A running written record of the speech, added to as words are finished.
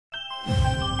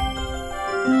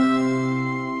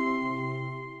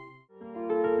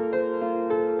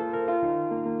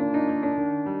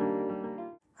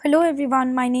Hello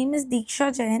everyone, my name is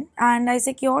Deeksha Jain and I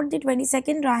secured the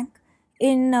 22nd rank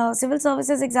in Civil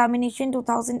Services Examination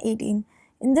 2018.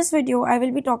 In this video, I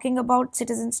will be talking about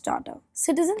Citizens Charter.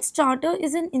 Citizens Charter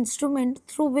is an instrument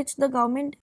through which the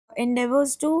government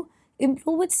endeavors to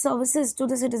improve its services to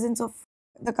the citizens of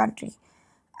the country.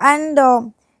 And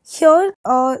here,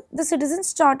 the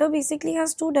Citizens Charter basically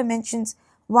has two dimensions.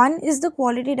 One is the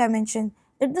quality dimension,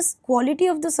 that the quality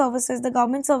of the services, the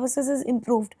government services is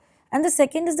improved. And the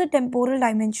second is the temporal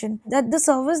dimension, that the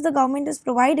service the government is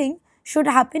providing should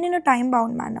happen in a time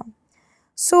bound manner.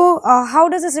 So, how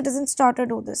does a Citizens Charter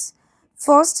do this?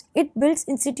 First, it builds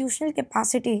institutional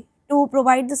capacity to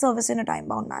provide the service in a time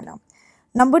bound manner.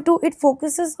 Number two, it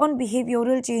focuses on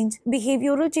behavioral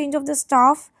change of the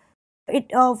staff. It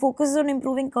focuses on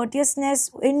improving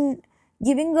courteousness, in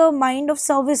giving a mind of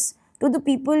service to the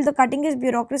people, the cutting edge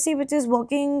bureaucracy which is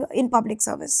working in public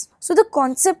service. So the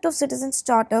concept of Citizens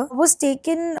Charter was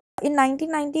taken in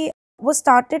 1990, was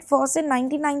started first in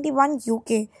 1991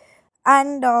 UK,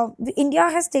 and India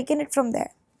has taken it from there.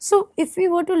 So if we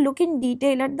were to look in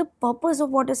detail at the purpose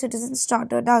of what a Citizens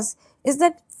Charter does, is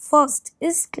that first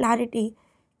is clarity.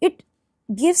 It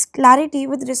gives clarity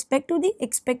with respect to the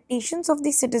expectations of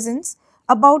the citizens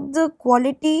about the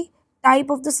quality, type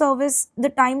of the service, the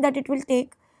time that it will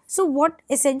take. So what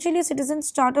essentially a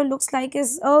Citizens Charter looks like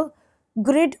is a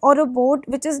grid or a board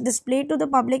which is displayed to the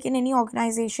public in any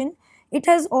organization. It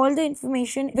has all the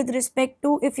information with respect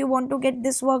to if you want to get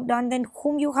this work done, then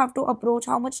whom you have to approach,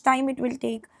 how much time it will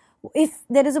take. If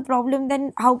there is a problem,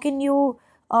 then how can you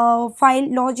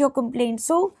lodge your complaint.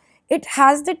 So it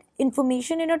has that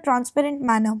information in a transparent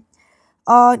manner.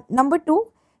 Number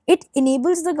two, it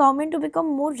enables the government to become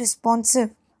more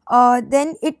responsive.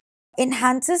 Then it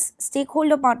enhances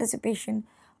stakeholder participation.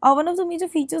 One of the major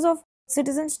features of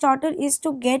Citizens Charter is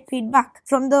to get feedback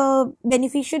from the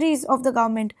beneficiaries of the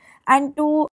government and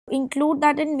to include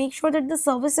that and make sure that the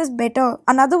service is better.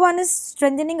 Another one is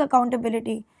strengthening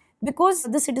accountability, because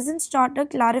the Citizens Charter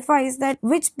clarifies that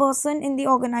which person in the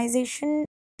organization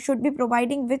should be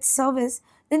providing which service,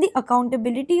 then the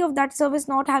accountability of that service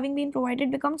not having been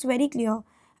provided becomes very clear.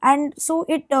 And so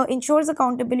it ensures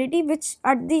accountability, which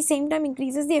at the same time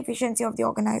increases the efficiency of the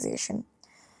organization.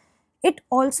 It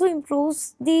also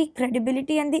improves the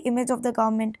credibility and the image of the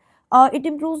government. It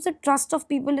improves the trust of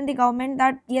people in the government,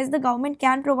 that yes, the government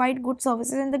can provide good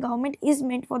services and the government is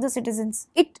meant for the citizens.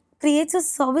 It creates a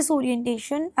service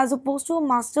orientation as opposed to a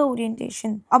master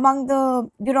orientation among the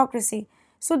bureaucracy.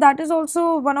 So that is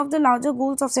also one of the larger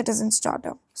goals of Citizens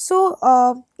Charter.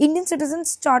 So Indian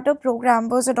Citizens Charter program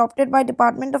was adopted by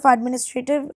Department of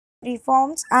Administrative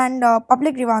Reforms and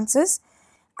Public Grievances,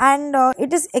 and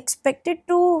it is expected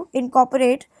to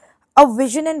incorporate a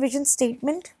vision and vision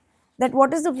statement, that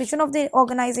what is the vision of the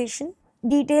organization,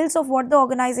 details of what the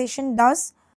organization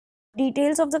does,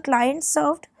 details of the clients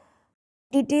served,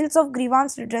 details of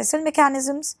grievance redressal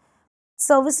mechanisms,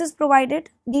 services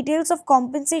provided, details of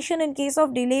compensation in case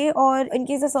of delay or in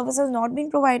case the service has not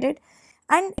been provided,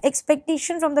 and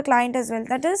expectation from the client as well.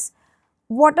 That is,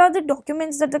 what are the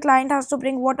documents that the client has to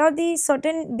bring, what are the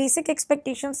certain basic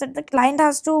expectations that the client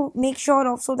has to make sure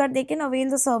of so that they can avail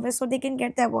the service, so they can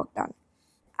get their work done.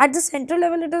 At the central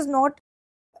level, it is not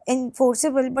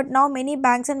enforceable, but now many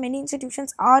banks and many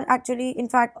institutions are actually in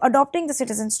fact adopting the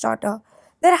Citizens Charter.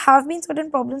 There have been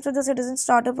certain problems with the Citizens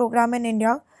Charter program in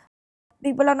India.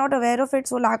 People are not aware of it,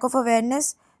 so lack of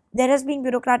awareness. There has been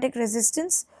bureaucratic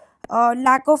resistance,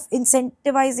 lack of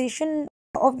incentivization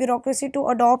of bureaucracy to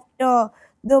adopt the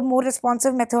more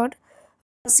responsive method.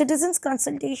 Citizens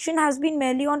consultation has been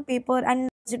merely on paper, and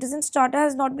Citizens Charter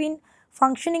has not been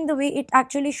functioning the way it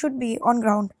actually should be on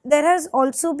ground. There has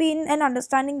also been an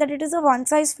understanding that it is a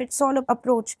one-size-fits-all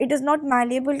approach. It is not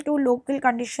malleable to local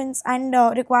conditions and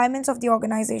requirements of the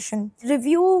organization.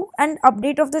 Review and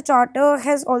update of the charter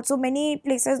has also, many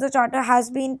places the charter has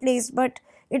been placed, but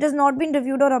it has not been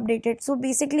reviewed or updated, so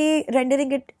basically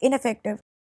rendering it ineffective.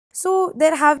 So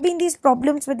there have been these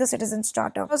problems with the Citizens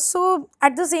Charter. So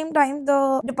at the same time,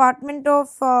 the Department of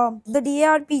the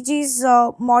DARPG's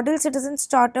model Citizens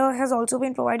Charter has also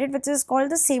been provided, which is called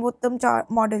the Sevottam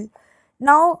model.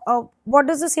 Now, what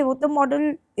does the Sevottam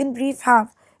model in brief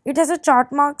have? It has a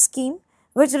chart mark scheme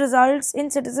which results in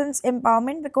citizens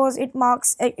empowerment, because it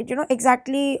marks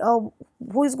exactly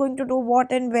who is going to do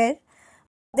what and where.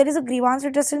 There is a grievance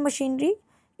redressal machinery.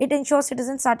 It ensures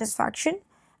citizen satisfaction.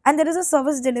 And there is a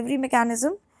service delivery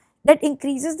mechanism that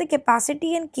increases the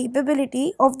capacity and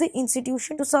capability of the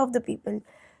institution to serve the people.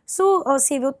 So,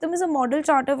 Sevottam is a model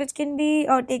charter which can be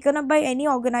taken up by any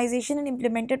organization and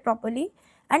implemented properly.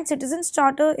 And Citizens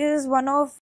Charter is one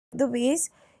of the ways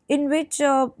in which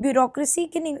bureaucracy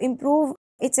can improve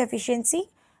its efficiency,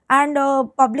 and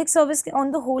public service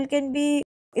on the whole can be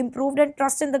improved, and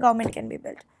trust in the government can be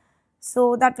built.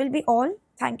 So that will be all.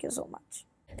 Thank you so much.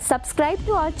 Subscribe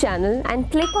to our channel and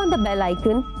click on the bell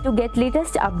icon to get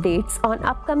latest updates on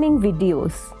upcoming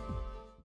videos.